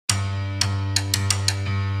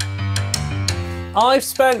I've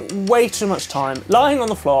spent way too much time lying on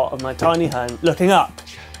the floor of my tiny home looking up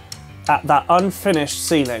at that unfinished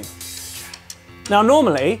ceiling. Now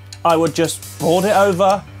normally I would just board it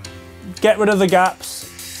over, get rid of the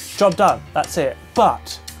gaps, job done, that's it.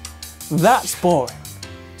 But that's boring.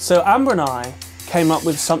 So Amber and I came up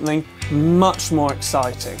with something much more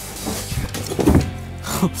exciting.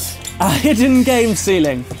 A hidden game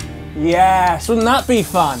ceiling. Yes, wouldn't that be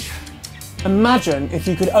fun? Imagine if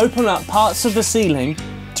you could open up parts of the ceiling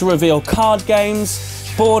to reveal card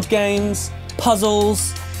games, board games,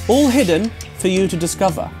 puzzles, all hidden for you to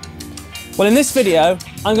discover. Well, in this video,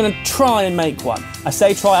 I'm going to try and make one. I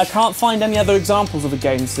say try, I can't find any other examples of a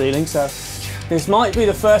game ceiling, so this might be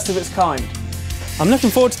the first of its kind. I'm looking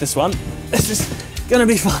forward to this one. This is going to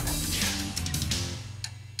be fun.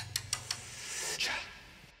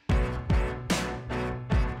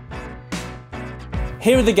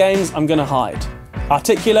 Here are the games I'm going to hide.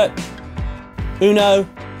 Articulate, Uno,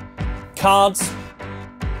 cards,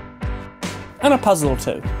 and a puzzle or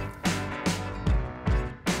two.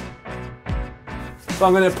 So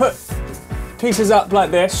I'm going to put pieces up like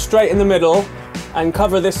this, straight in the middle, and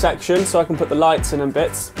cover this section so I can put the lights in and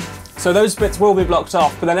bits. So those bits will be blocked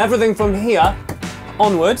off, but then everything from here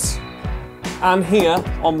onwards and here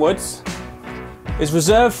onwards is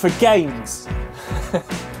reserved for games.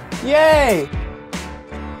 Yay!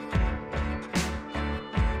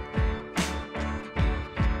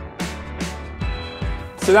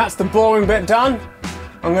 So that's the boring bit done.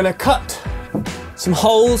 I'm going to cut some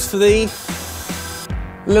holes for the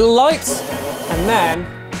little lights, and then,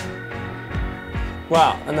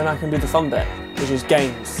 wow, and then I can do the fun bit, which is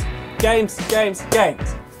games. Games, games,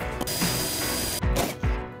 games.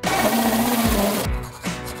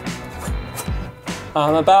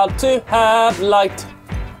 I'm about to have light.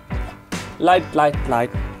 Light, light,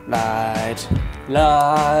 light, light,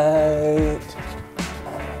 light.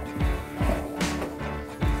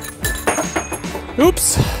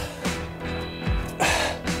 Oops.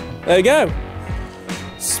 There you go.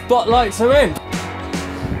 Spotlights are in.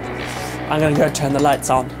 I'm gonna go turn the lights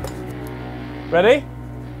on. Ready?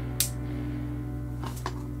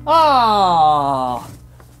 Ah!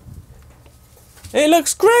 It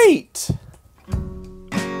looks great!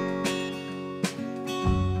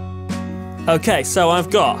 Okay, so I've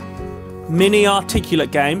got mini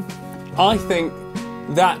articulate game. I think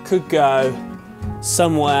that could go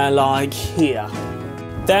somewhere like here.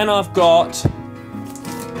 Then I've got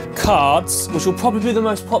cards, which will probably be the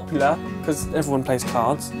most popular because everyone plays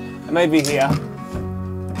cards. And maybe here.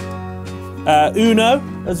 Uno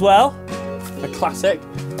as well, a classic.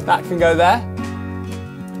 That can go there.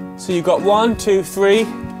 So you've got 1, 2, 3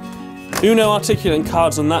 Uno articulate and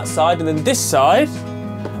cards on that side, and then this side,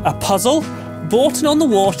 a puzzle. Bourton on the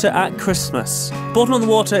Water at Christmas. Bourton on the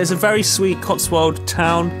Water is a very sweet Cotswold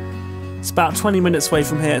town. It's about 20 minutes away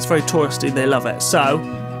from here. It's very touristy, they love it. So,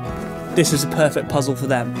 this is a perfect puzzle for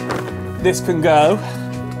them. This can go,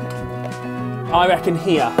 I reckon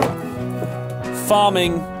here.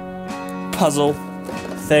 Farming puzzle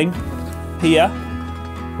thing, here.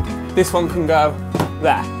 This one can go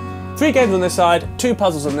there. 3 games on this side, 2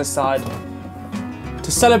 puzzles on this side.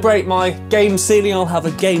 To celebrate my game ceiling, I'll have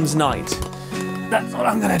a games night. That's what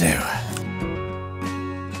I'm gonna do.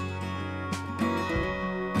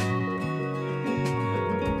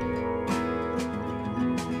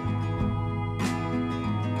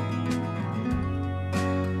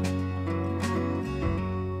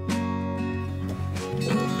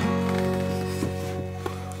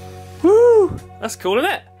 Woo! That's cool,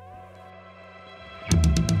 isn't it?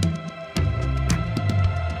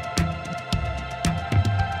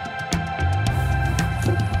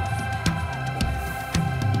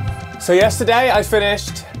 So yesterday I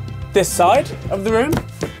finished this side of the room,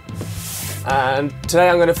 and today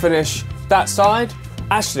I'm going to finish that side.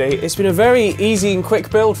 Actually, it's been a very easy and quick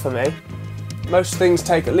build for me. Most things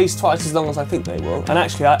take at least twice as long as I think they will. And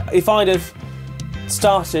actually, if I'd have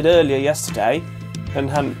started earlier yesterday and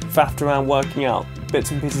hadn't faffed around working out bits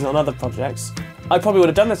and pieces on other projects, I probably would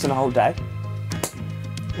have done this in a whole day.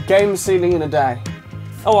 A game ceiling in a day.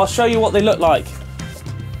 Oh, I'll show you what they look like.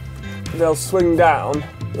 They'll swing down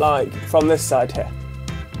like from this side here,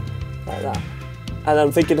 like that. And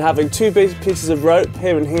I'm thinking of having 2 big pieces of rope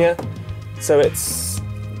here and here, so it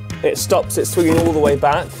stops it swinging all the way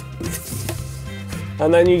back.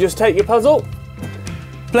 And then you just take your puzzle,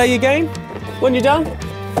 play your game. When you're done,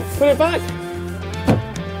 put it back.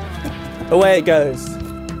 Away it goes.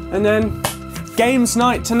 And then games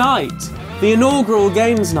night tonight, the inaugural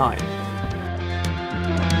games night.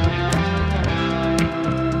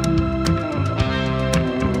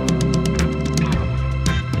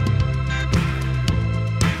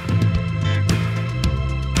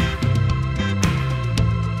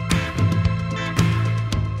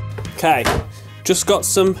 Okay, just got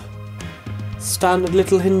some standard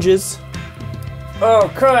little hinges.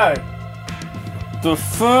 Okay, the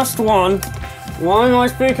first one. Why am I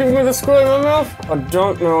speaking with a screw in my mouth? I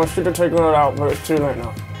don't know, I should have taken that out, but it's too late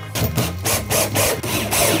now.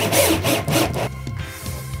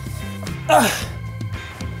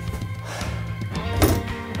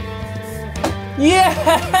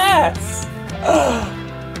 Yes!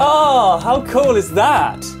 Oh, how cool is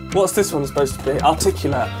that? What's this one supposed to be?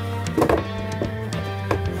 Articulate.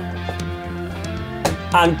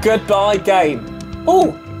 And goodbye game.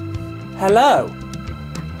 Oh, hello.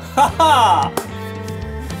 Haha!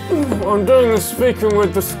 I'm doing the speaking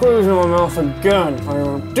with the screws in my mouth again.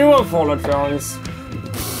 I do apologise.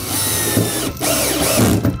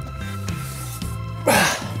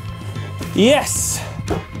 Yes!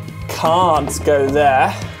 Cards go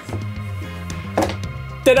there.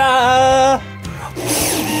 Ta-da!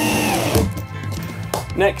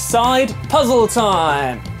 Next side, puzzle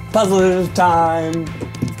time. Puzzle time.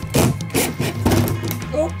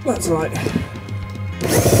 Oh, that's right.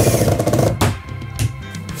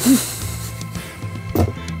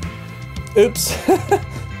 Oops.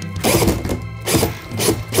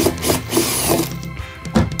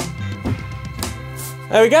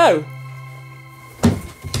 There we go.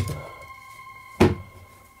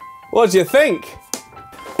 What do you think?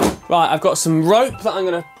 Right, I've got some rope that I'm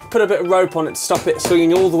going to put a bit of rope on it to stop it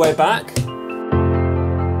swinging all the way back.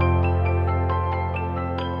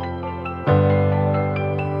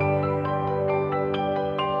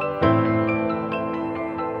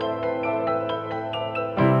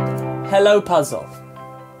 Hello puzzle.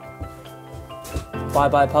 Bye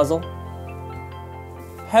bye puzzle.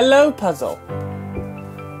 Hello puzzle.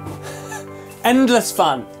 Endless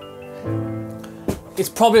fun. It's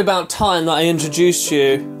probably about time that I introduced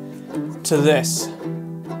you to this.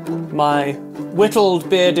 My whittled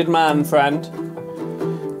bearded man friend.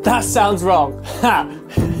 That sounds wrong. Ha!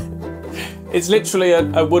 It's literally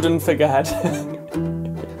a wooden figurehead.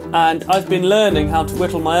 And I've been learning how to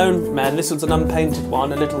whittle my own men. This one's an unpainted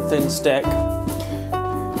one, a little thin stick.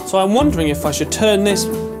 So I'm wondering if I should turn this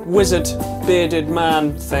wizard bearded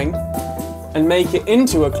man thing and make it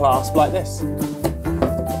into a clasp like this.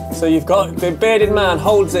 So you've got the bearded man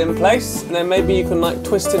holds it in place, and then maybe you can like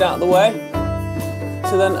twist it out of the way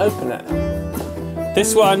to then open it.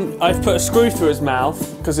 This one, I've put a screw through his mouth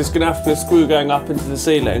because it's going to have to be a screw going up into the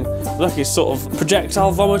ceiling. Look, he's sort of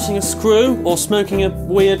projectile vomiting a screw or smoking a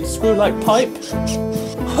weird screw-like pipe.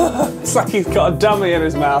 It's like he's got a dummy in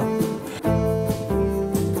his mouth.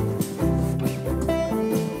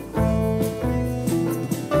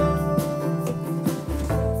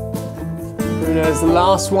 There's the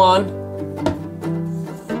last one.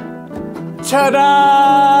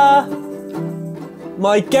 Ta-da!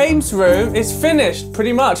 My games room is finished,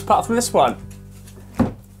 pretty much, apart from this one.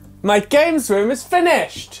 My games room is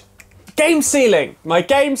finished. Game ceiling. My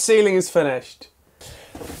game ceiling is finished.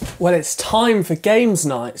 Well, it's time for games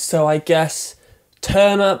night, so I guess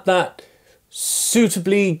turn up that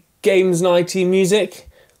suitably games nighty music.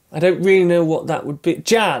 I don't really know what that would be.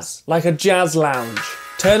 Jazz, like a jazz lounge.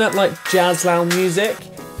 Turn up like jazz lounge music.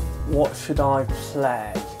 What should I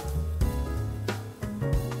play?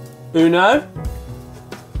 Uno?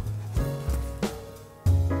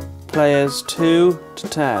 Players 2 to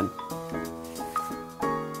 10.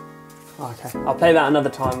 Okay, I'll play that another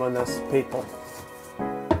time when there's people.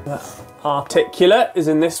 Articulate is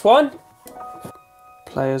in this one.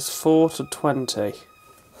 Players 4 to 20.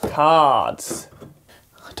 Cards.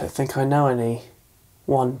 I don't think I know any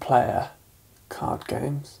one-player card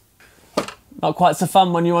games. Not quite so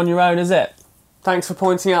fun when you're on your own, is it? Thanks for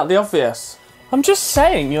pointing out the obvious. I'm just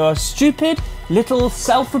saying, you're a stupid, little,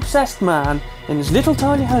 self-obsessed man in his little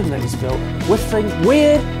tiny home that he's built, whistling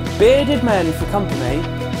weird, bearded men for company.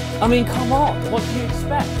 I mean, come on, what do you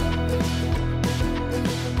expect?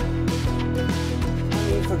 I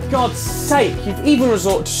mean, for God's sake, you've even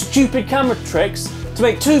resorted to stupid camera tricks to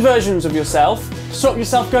make two versions of yourself, to stop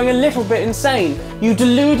yourself going a little bit insane. You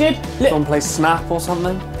deluded... Someone play Snap or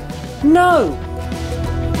something? No!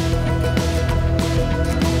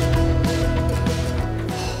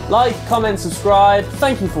 Like, comment, subscribe.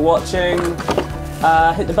 Thank you for watching.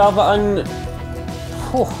 Hit the bell button.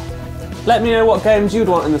 Whew. Let me know what games you'd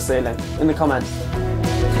want in the ceiling in the comments.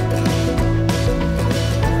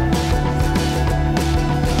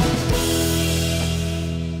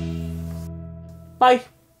 Bye.